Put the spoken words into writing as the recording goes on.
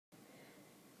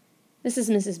This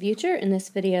is Mrs. Butcher, and this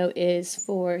video is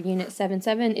for Unit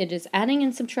 7.7. It is adding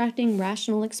and subtracting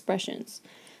rational expressions.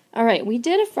 Alright, we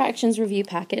did a fractions review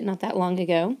packet not that long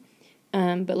ago,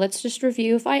 but let's just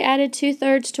review. If I added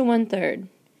 2/3 to 1/3,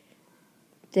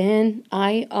 then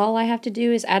all I have to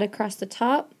do is add across the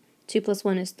top. 2 plus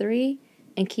 1 is 3,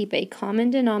 and keep a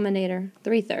common denominator,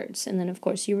 3/3, and then of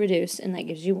course you reduce, and that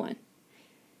gives you 1.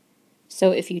 So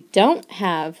if you don't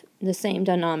have the same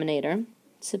denominator,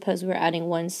 suppose we're adding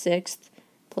 1/6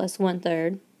 plus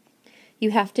 1/3,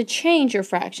 you have to change your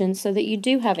fraction so that you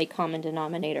do have a common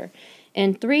denominator.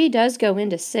 And 3 does go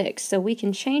into 6, so we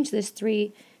can change this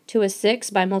 3 to a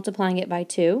 6 by multiplying it by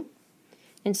 2.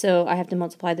 And so I have to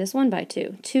multiply this one by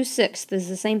 2. 2/6 is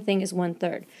the same thing as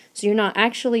 1/3. So you're not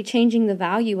actually changing the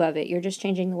value of it, you're just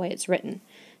changing the way it's written.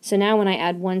 So now when I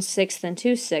add 1/6 and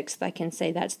 2/6, I can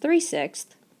say that's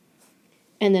 3/6,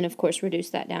 and then of course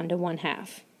reduce that down to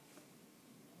 1/2.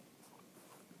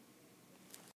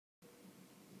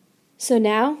 So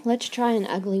now let's try an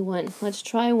ugly one. Let's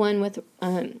try one with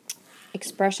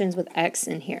expressions with x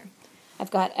in here.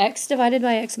 I've got x divided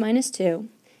by x minus 2,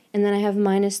 and then I have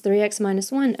minus 3x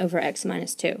minus 1 over x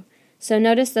minus 2. So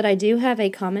notice that I do have a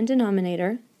common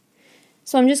denominator.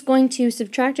 So I'm just going to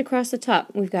subtract across the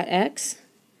top. We've got x.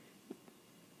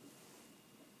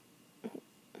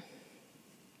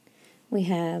 We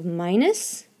have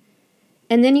minus.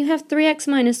 And then you have 3x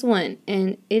minus 1,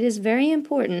 and it is very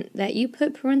important that you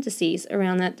put parentheses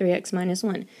around that 3x minus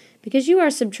 1, because you are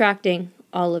subtracting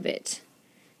all of it,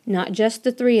 not just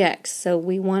the 3x, so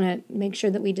we want to make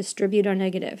sure that we distribute our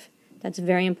negative. That's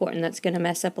very important. That's going to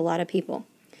mess up a lot of people.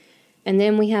 And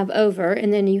then we have over,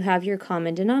 and then you have your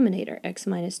common denominator, x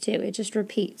minus 2. It just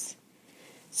repeats.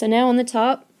 So now on the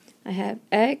top, I have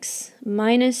x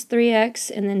minus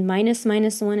 3x, and then minus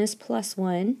 1 is plus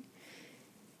 1.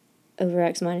 Over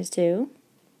x minus 2,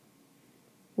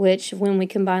 which when we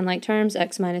combine like terms,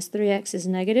 x minus 3x is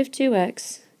negative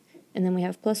 2x, and then we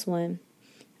have plus 1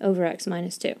 over x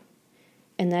minus 2.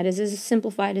 And that is as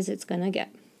simplified as it's going to get.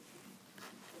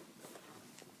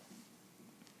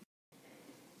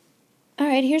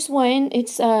 Alright, here's one.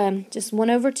 It's just 1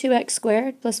 over 2x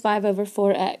squared plus 5 over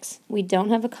 4x. We don't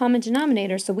have a common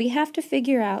denominator, so we have to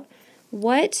figure out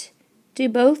what do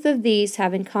both of these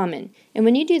have in common. And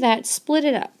when you do that, split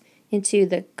it up into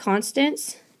the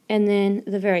constants and then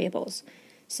the variables.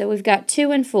 So we've got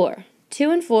 2 and 4.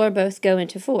 2 and 4 both go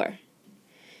into 4.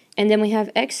 And then we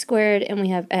have x squared and we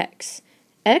have x.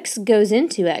 X goes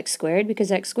into x squared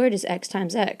because x squared is x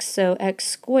times x, so x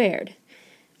squared.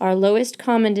 Our lowest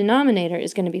common denominator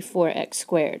is going to be 4x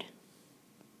squared.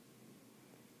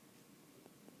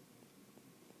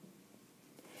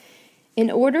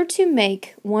 In order to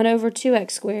make 1 over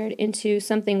 2x squared into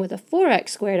something with a 4x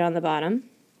squared on the bottom,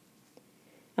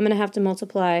 I'm going to have to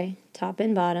multiply top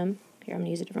and bottom, here I'm going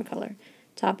to use a different color,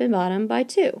 top and bottom by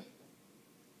 2.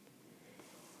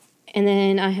 And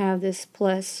then I have this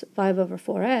plus 5 over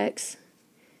 4x,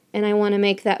 and I want to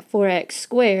make that 4x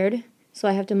squared, so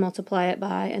I have to multiply it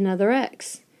by another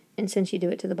x. And since you do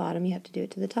it to the bottom, you have to do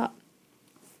it to the top.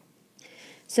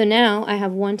 So now I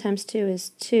have 1 times 2 is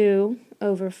 2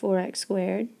 over 4x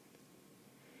squared,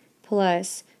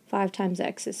 plus 5 times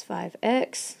x is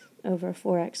 5x over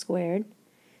 4x squared.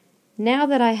 Now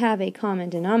that I have a common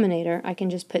denominator, I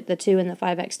can just put the 2 and the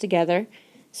 5x together.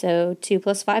 So 2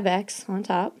 plus 5x on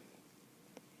top,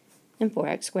 and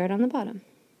 4x squared on the bottom.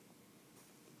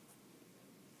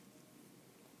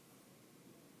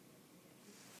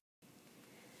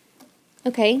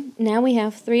 Okay, now we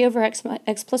have 3 over x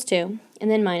plus 2, and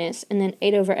then minus, and then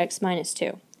 8 over x minus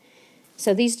 2.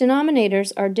 So these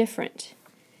denominators are different.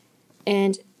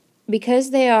 And because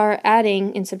they are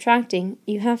adding and subtracting,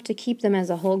 you have to keep them as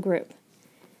a whole group.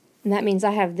 And that means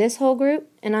I have this whole group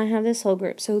and I have this whole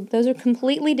group. So those are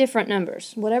completely different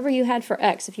numbers. Whatever you had for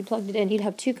x, if you plugged it in, you'd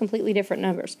have 2 completely different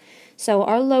numbers. So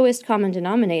our lowest common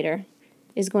denominator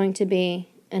is going to be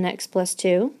an x plus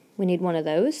 2. We need one of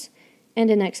those. And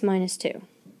an x minus 2.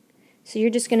 So you're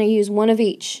just going to use one of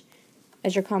each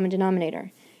as your common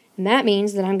denominator. And that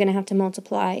means that I'm going to have to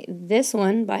multiply this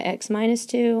one by x minus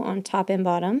 2 on top and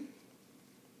bottom,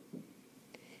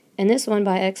 and this one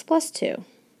by x plus 2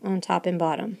 on top and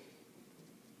bottom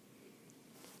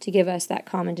to give us that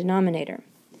common denominator.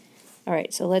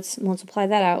 Alright, so let's multiply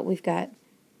that out. We've got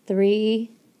 3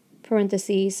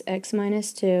 parentheses x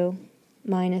minus 2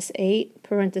 minus 8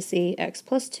 parentheses x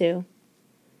plus 2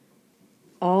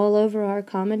 all over our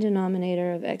common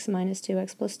denominator of x minus 2,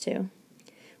 x plus 2.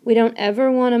 We don't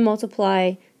ever want to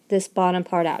multiply this bottom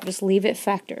part out. Just leave it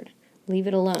factored. Leave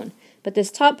it alone. But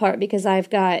this top part, because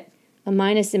I've got a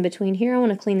minus in between here, I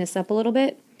want to clean this up a little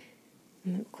bit.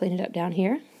 I'm going to clean it up down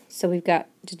here. So we've got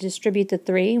to distribute the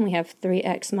 3, and we have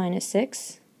 3x minus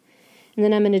 6. And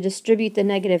then I'm going to distribute the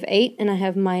negative 8, and I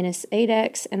have minus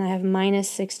 8x, and I have minus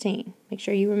 16. Make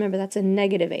sure you remember that's a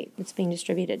negative 8 that's being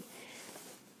distributed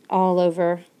all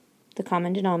over the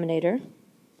common denominator.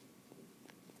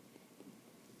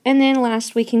 And then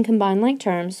last, we can combine like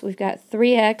terms. We've got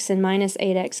 3x and minus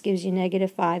 8x gives you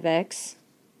negative 5x.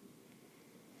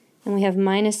 And we have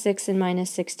minus 6 and minus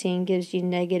 16 gives you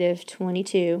negative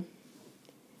 22.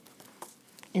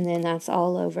 And then that's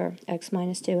all over x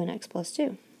minus 2 and x plus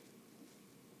 2.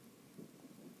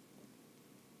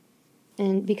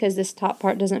 And because this top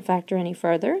part doesn't factor any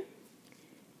further,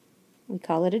 we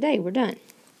call it a day. We're done.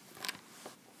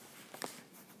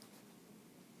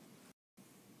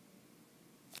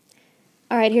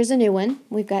 Alright, here's a new one.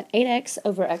 We've got 8x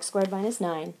over x squared minus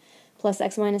 9 plus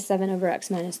x minus 7 over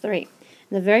x minus 3.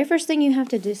 The very first thing you have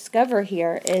to discover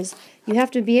here is you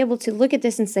have to be able to look at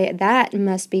this and say that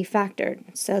must be factored.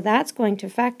 So that's going to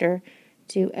factor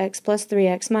to x plus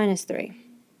 3x minus 3.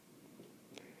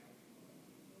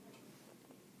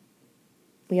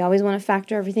 We always want to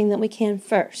factor everything that we can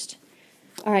first.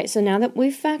 Alright, so now that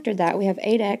we've factored that, we have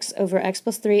 8x over x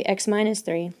plus 3, x minus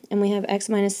 3, and we have x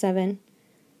minus 7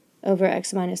 over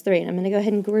x minus 3. And I'm going to go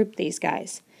ahead and group these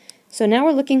guys. So now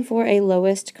we're looking for a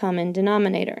lowest common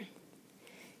denominator.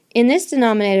 In this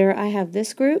denominator, I have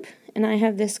this group, and I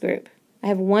have this group. I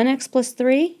have 1x plus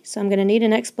 3, so I'm going to need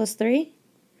an x plus 3.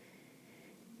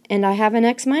 And I have an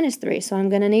x minus 3, so I'm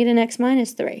going to need an x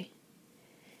minus 3.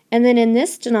 And then in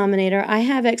this denominator, I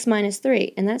have x minus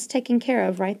 3, and that's taken care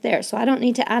of right there. So I don't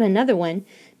need to add another one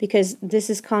because this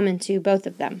is common to both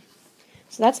of them.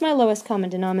 So that's my lowest common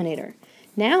denominator.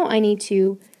 Now I need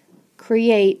to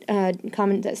create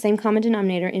that same common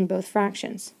denominator in both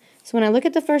fractions. So when I look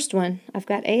at the first one, I've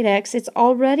got 8x. It's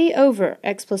already over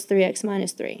x plus 3x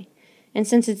minus 3. And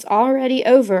since it's already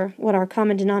over what our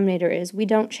common denominator is, we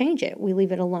don't change it. We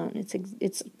leave it alone.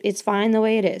 It's fine the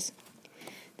way it is.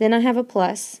 Then I have a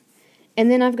plus, and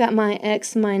then I've got my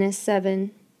x minus 7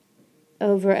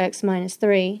 over x minus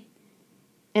 3,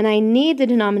 and I need the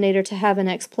denominator to have an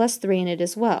x plus 3 in it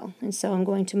as well, and so I'm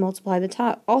going to multiply the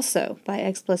top also by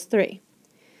x plus 3.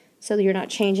 So you're not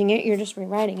changing it, you're just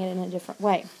rewriting it in a different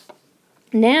way.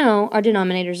 Now our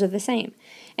denominators are the same,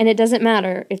 and it doesn't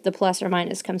matter if the plus or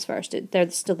minus comes first.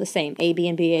 They're still the same. A, B,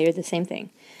 and BA are the same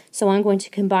thing. So I'm going to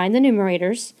combine the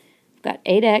numerators. I've got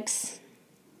 8x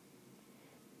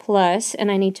plus,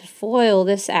 and I need to FOIL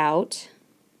this out.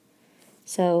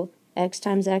 So x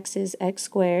times x is x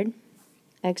squared,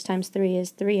 x times 3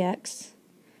 is 3x,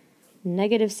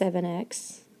 negative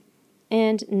 7x,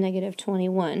 and negative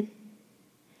 21.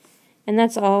 And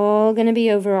that's all going to be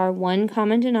over our one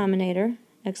common denominator,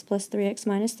 x plus 3x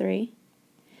minus 3.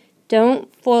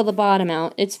 Don't FOIL the bottom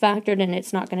out. It's factored and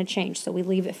it's not going to change, so we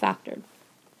leave it factored.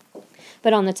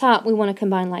 But on the top, we want to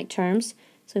combine like terms.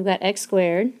 So we've got x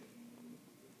squared.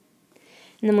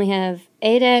 And then we have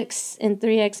 8x and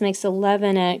 3x makes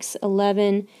 11x.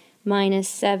 11 minus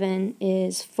 7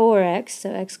 is 4x,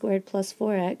 so x squared plus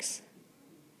 4x.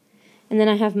 And then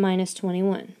I have minus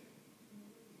 21.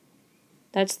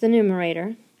 That's the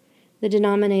numerator. The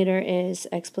denominator is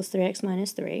x plus 3x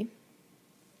minus 3.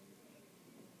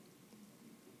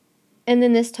 And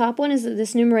then this top one is that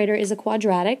this numerator is a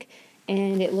quadratic,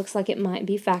 and it looks like it might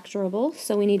be factorable.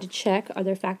 So we need to check, are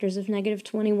there factors of negative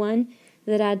 21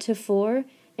 that add to 4?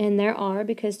 And there are,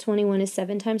 because 21 is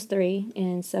 7 times 3,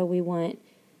 and so we want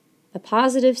a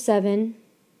positive 7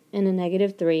 and a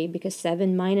negative 3, because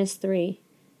 7 minus 3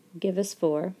 would give us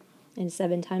 4, and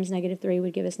 7 times negative 3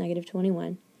 would give us negative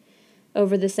 21,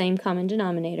 over the same common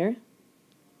denominator.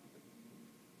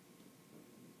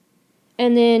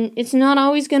 And then it's not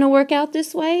always going to work out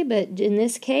this way, but in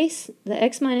this case, the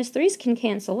x minus 3's can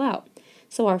cancel out.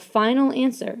 So our final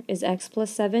answer is x plus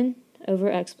 7 over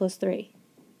x plus 3.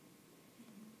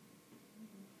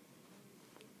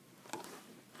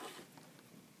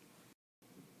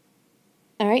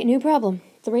 Alright, new problem.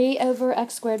 3 over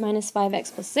x squared minus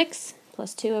 5x plus 6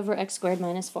 plus 2 over x squared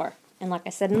minus 4. And like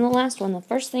I said in the last one, the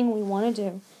first thing we want to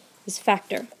do is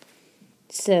factor.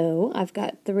 So I've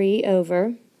got 3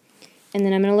 over, and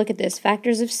then I'm going to look at this.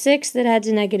 Factors of 6 that add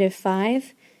to negative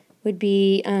 5 would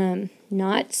be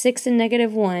not 6 and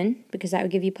negative 1, because that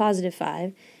would give you positive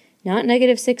 5. Not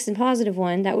negative 6 and positive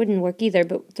 1, that wouldn't work either,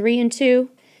 but 3 and 2,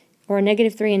 or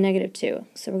negative 3 and negative 2.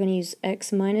 So we're going to use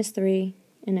x minus 3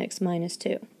 and x minus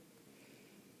 2.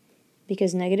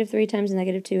 Because negative 3 times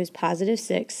negative 2 is positive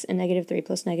 6, and negative 3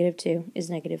 plus negative 2 is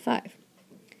negative 5.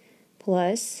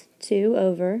 Plus 2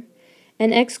 over,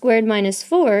 and x squared minus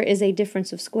 4 is a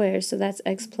difference of squares, so that's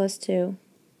x plus 2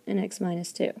 and x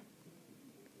minus 2.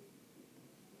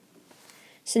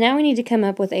 So now we need to come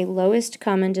up with a lowest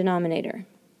common denominator.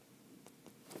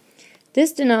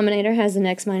 This denominator has an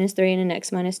x minus 3 and an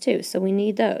x minus 2, so we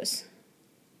need those.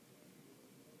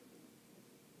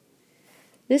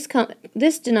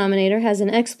 This denominator has an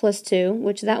x plus 2,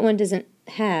 which that one doesn't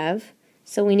have,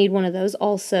 so we need one of those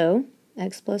also,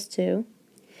 x plus 2.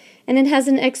 And it has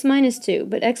an x minus 2,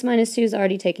 but x minus 2 is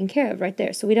already taken care of right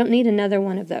there, so we don't need another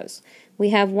one of those.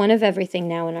 We have one of everything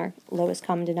now in our lowest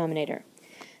common denominator.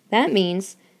 That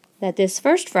means that this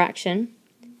first fraction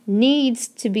needs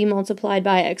to be multiplied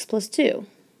by x plus 2,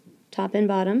 top and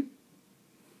bottom,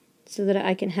 so that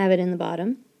I can have it in the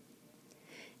bottom.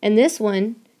 And this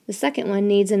one, the second one,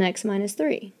 needs an x minus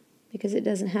 3, because it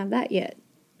doesn't have that yet,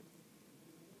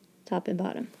 top and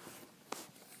bottom.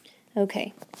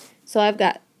 Okay, so I've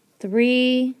got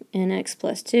 3 and x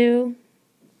plus 2,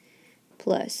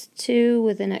 plus 2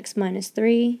 with an x minus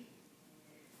 3,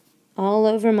 all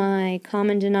over my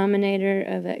common denominator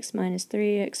of x minus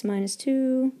 3, x minus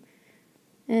 2,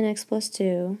 and x plus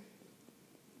 2.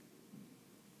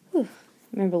 Whew.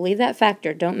 Remember, leave that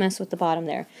factor. Don't mess with the bottom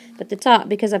there. But the top,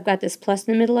 because I've got this plus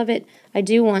in the middle of it, I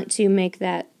do want to make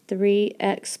that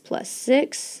 3x plus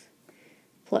 6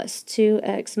 plus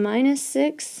 2x minus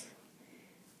 6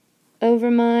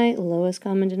 over my lowest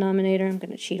common denominator. I'm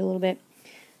going to cheat a little bit.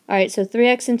 Alright, so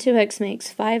 3x and 2x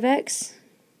makes 5x,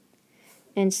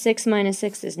 and 6 minus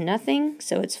 6 is nothing,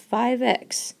 so it's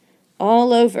 5x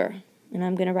all over. And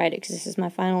I'm going to write it because this is my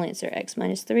final answer. X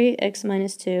minus 3, x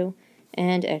minus 2,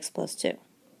 and x plus 2.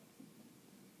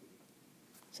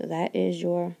 So that is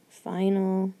your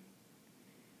final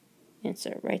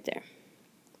answer right there.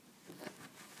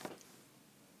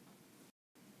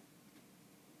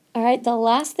 Alright, the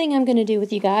last thing I'm going to do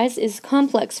with you guys is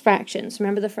complex fractions.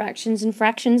 Remember the fractions and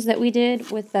fractions that we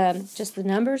did with just the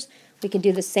numbers? We can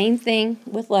do the same thing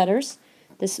with letters.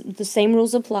 The same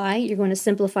rules apply. You're going to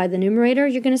simplify the numerator,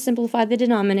 you're going to simplify the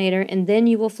denominator, and then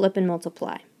you will flip and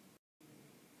multiply.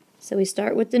 So we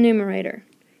start with the numerator.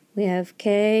 We have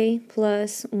k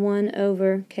plus 1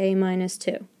 over k minus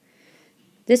 2.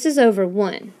 This is over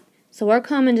 1, so our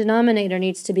common denominator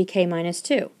needs to be k minus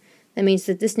 2. That means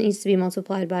that this needs to be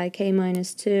multiplied by k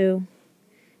minus 2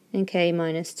 and k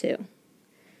minus 2.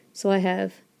 So I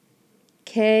have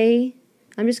k,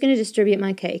 I'm just going to distribute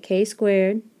my k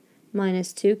squared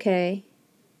minus 2k,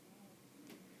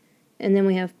 and then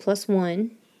we have plus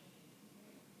 1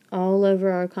 all over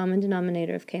our common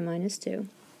denominator of k minus 2.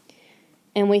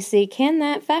 And we see, can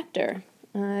that factor?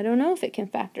 I don't know if it can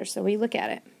factor, so we look at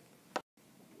it.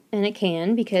 And it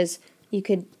can, because you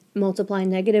could multiply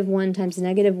negative 1 times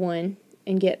negative 1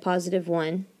 and get positive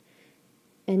 1.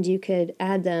 And you could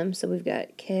add them, so we've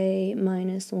got k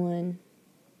minus 1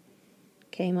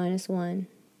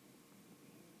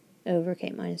 over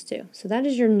k minus 2. So that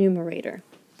is your numerator.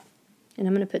 And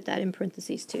I'm going to put that in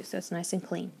parentheses too, so it's nice and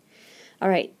clean.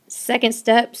 Alright, second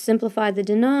step, simplify the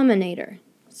denominator.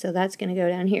 So that's going to go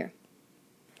down here.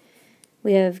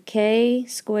 We have k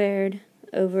squared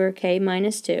over k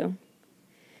minus 2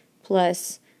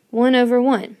 plus 1 over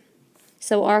 1.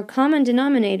 So our common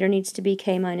denominator needs to be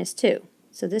k minus 2.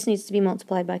 So this needs to be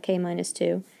multiplied by k minus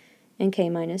 2 and k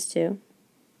minus 2.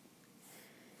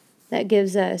 That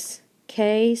gives us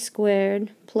k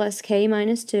squared plus k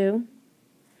minus 2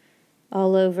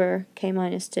 all over k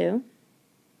minus 2.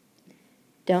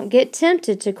 Don't get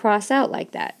tempted to cross out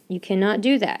like that. You cannot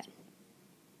do that.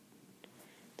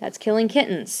 That's killing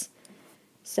kittens.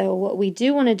 So what we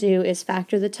do want to do is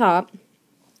factor the top.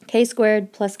 K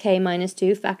squared plus k minus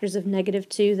 2, factors of negative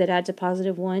 2 that add to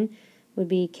positive 1 would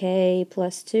be k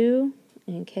plus 2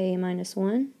 and k minus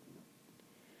 1.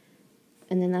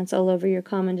 And then that's all over your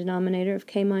common denominator of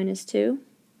k minus 2.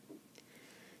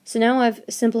 So now I've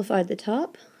simplified the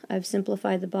top, I've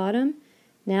simplified the bottom.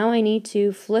 Now I need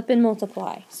to flip and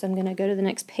multiply. So I'm going to go to the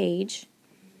next page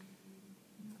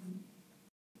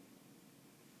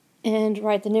and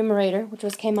write the numerator, which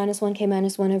was k minus 1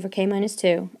 over k minus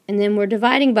 2. And then we're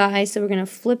dividing by, so we're going to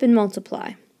flip and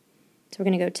multiply. So we're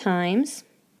going to go times.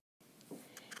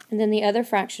 And then the other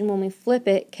fraction, when we flip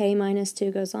it, k minus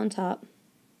 2 goes on top.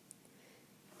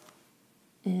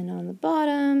 And on the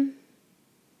bottom,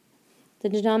 the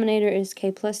denominator is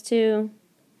k plus 2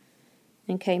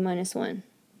 and k minus 1.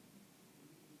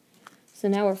 So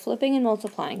now we're flipping and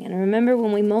multiplying. And remember,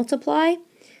 when we multiply,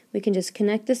 we can just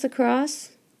connect this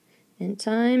across and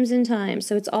times.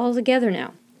 So it's all together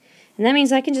now. And that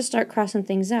means I can just start crossing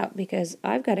things out because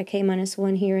I've got a k minus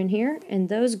 1 here and here, and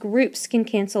those groups can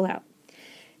cancel out.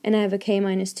 And I have a k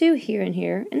minus 2 here and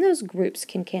here, and those groups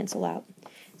can cancel out.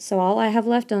 So all I have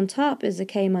left on top is a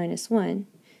k minus 1,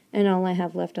 and all I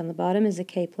have left on the bottom is a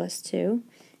k plus 2,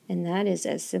 And that is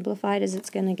as simplified as it's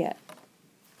going to get.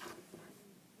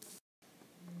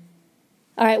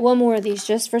 Alright, one more of these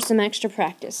just for some extra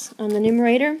practice. On the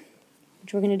numerator,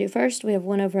 which we're going to do first, we have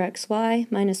 1 over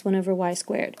xy minus 1 over y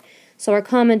squared. So our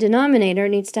common denominator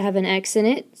needs to have an x in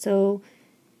it, so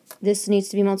this needs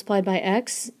to be multiplied by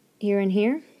x here and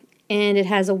here. And it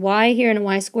has a y here and a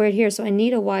y squared here, so I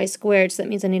need a y squared, so that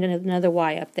means I need another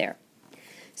y up there.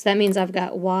 So that means I've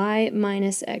got y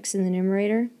minus x in the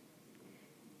numerator,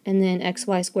 and then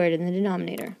xy squared in the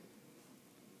denominator.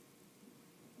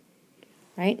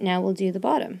 Right, now we'll do the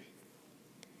bottom.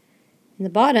 In the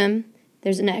bottom,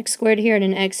 there's an x squared here and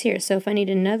an x here, so if I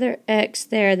need another x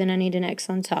there, then I need an x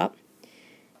on top.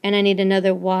 And I need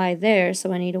another y there,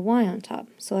 so I need a y on top.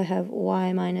 So I have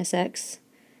y minus x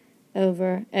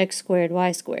over x squared,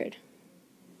 y squared.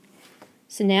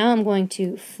 So now I'm going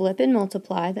to flip and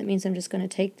multiply. That means I'm just going to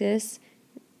take this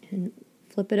and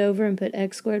flip it over and put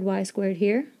x squared, y squared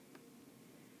here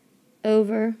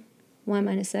over y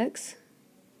minus x,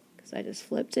 because I just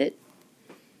flipped it.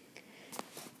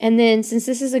 And then since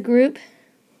this is a group,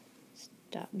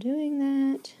 stop doing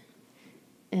that,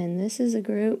 and this is a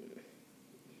group,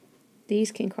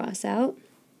 these can cross out.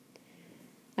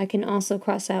 I can also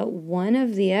cross out one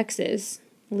of the x's,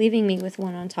 leaving me with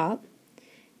one on top.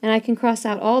 And I can cross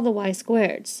out all the y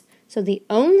squareds. So the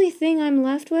only thing I'm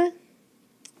left with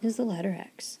is the letter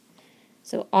x.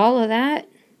 So all of that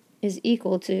is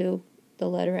equal to the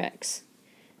letter x.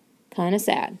 Kind of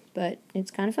sad, but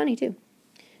it's kind of funny too.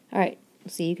 Alright,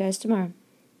 I'll see you guys tomorrow.